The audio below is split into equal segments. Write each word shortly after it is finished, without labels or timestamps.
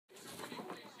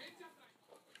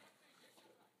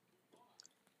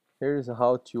Here is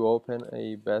how to open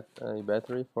a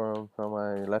battery from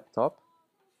a laptop,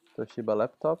 Toshiba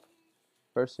laptop.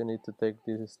 First you need to take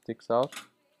these sticks out.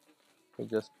 You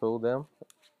just pull them.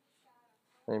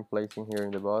 I'm placing here in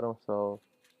the bottom, so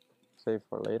save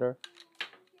for later.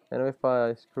 And with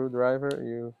a screwdriver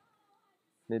you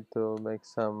need to make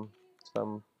some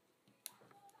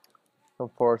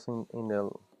force in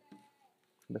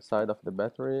the side of the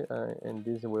battery, and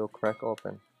this will crack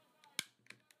open.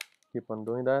 Keep on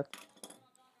doing that.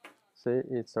 See,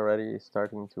 it's already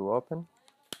starting to open.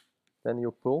 Then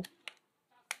you pull.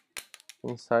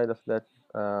 Inside of that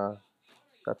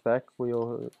pack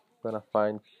we're gonna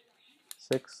find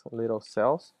 6 little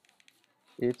cells,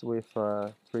 each with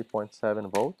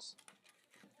 3.7 volts.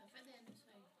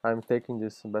 I'm taking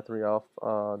this battery off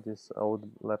this old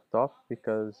laptop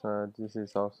because this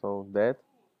is also dead,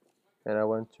 and I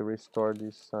want to restore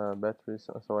these batteries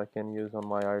so I can use on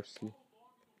my RC.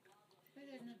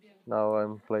 Now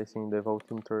I'm placing the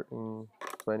voltmeter in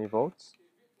 20 volts,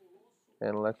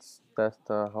 and let's test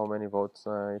how many volts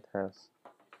it has.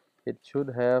 It should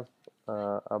have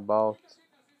about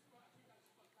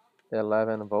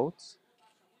 11 volts,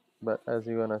 but as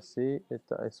you're gonna see, it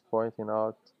is pointing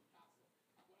out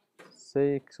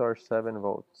 6 or 7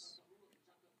 volts.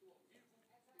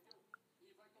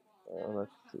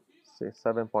 Let's see,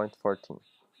 7.14.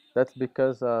 That's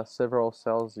because several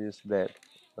cells is dead.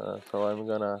 So I'm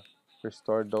gonna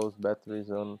restore those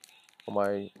batteries on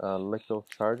my lithium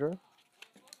charger,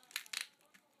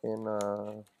 and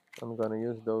I'm gonna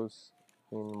use those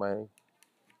in my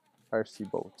RC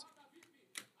boat.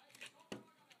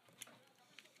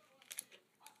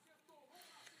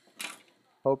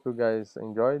 Hope you guys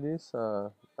enjoy this.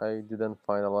 I didn't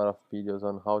find a lot of videos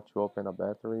on how to open a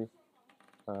battery.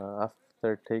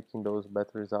 After taking those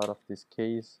batteries out of this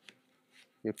case,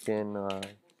 you can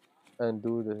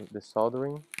undo the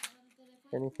soldering,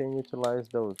 and you can utilize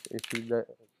those. If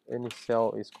any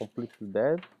cell is completely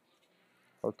dead,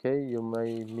 okay, you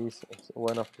may miss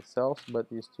one of the cells,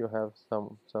 but you still have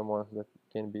some ones that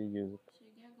can be used.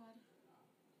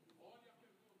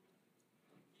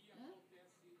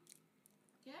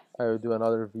 I will do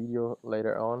another video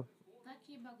later on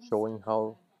showing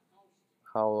how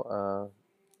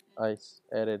I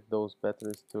added those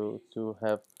batteries to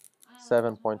have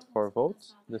 7.4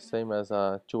 volts, the same as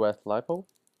a 2S LiPo,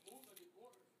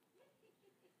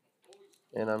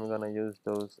 and I'm gonna use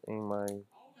those in my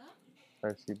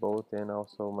RC boat and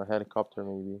also my helicopter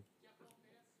maybe.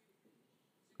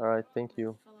 Alright, thank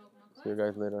you. See you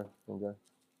guys later. Enjoy.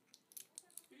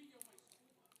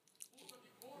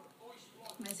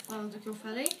 Mas você fala do que eu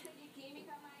falei?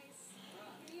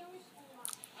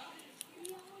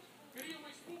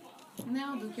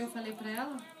 Não, do que eu falei pra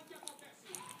ela?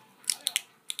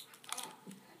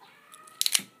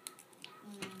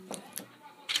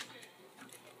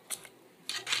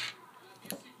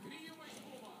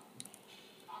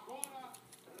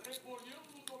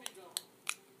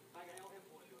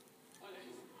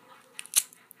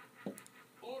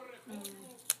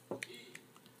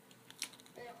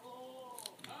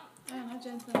 Não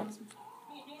adianta mesmo.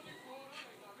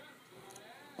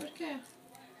 Por quê?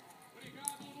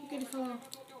 O que ele falou?